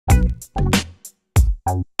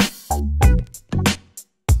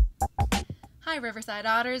Hi Riverside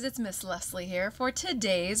Otters, it's Miss Leslie here for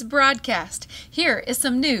today's broadcast. Here is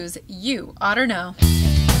some news you ought to know.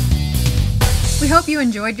 We hope you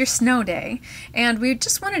enjoyed your snow day, and we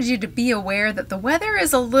just wanted you to be aware that the weather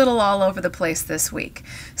is a little all over the place this week.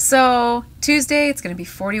 So Tuesday it's going to be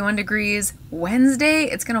 41 degrees, Wednesday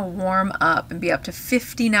it's going to warm up and be up to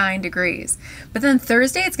 59 degrees, but then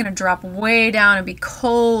Thursday it's going to drop way down and be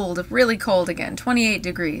cold, really cold again, 28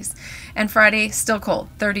 degrees, and Friday still cold,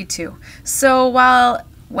 32. So while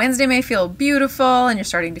Wednesday may feel beautiful and you're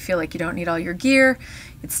starting to feel like you don't need all your gear,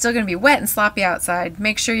 it's still going to be wet and sloppy outside.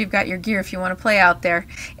 Make sure you've got your gear if you want to play out there.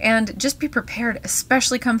 And just be prepared,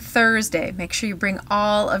 especially come Thursday. Make sure you bring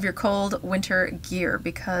all of your cold winter gear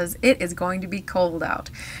because it is going to be cold out.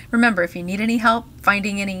 Remember, if you need any help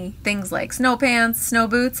finding any things like snow pants, snow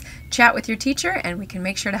boots, chat with your teacher and we can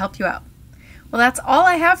make sure to help you out. Well, that's all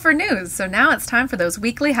I have for news. So now it's time for those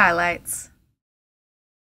weekly highlights.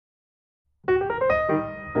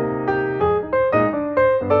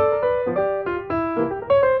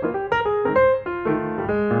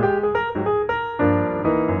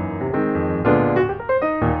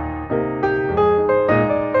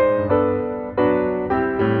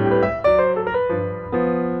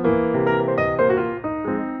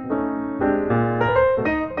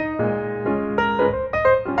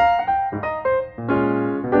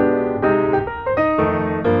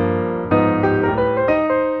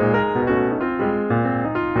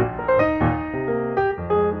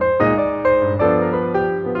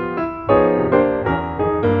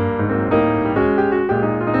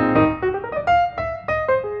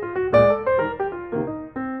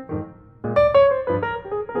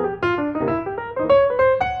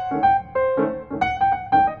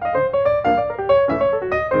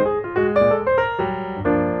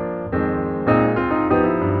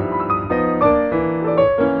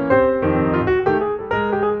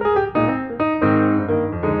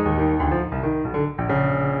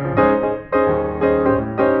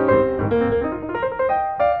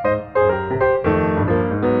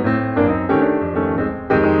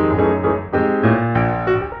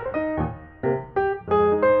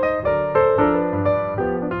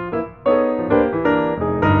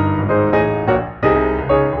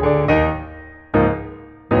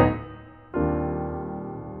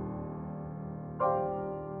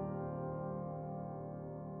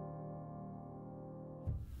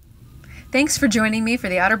 Thanks for joining me for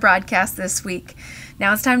the Otter Broadcast this week.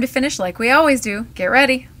 Now it's time to finish like we always do. Get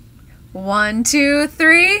ready. 1, 2,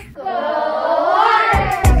 3.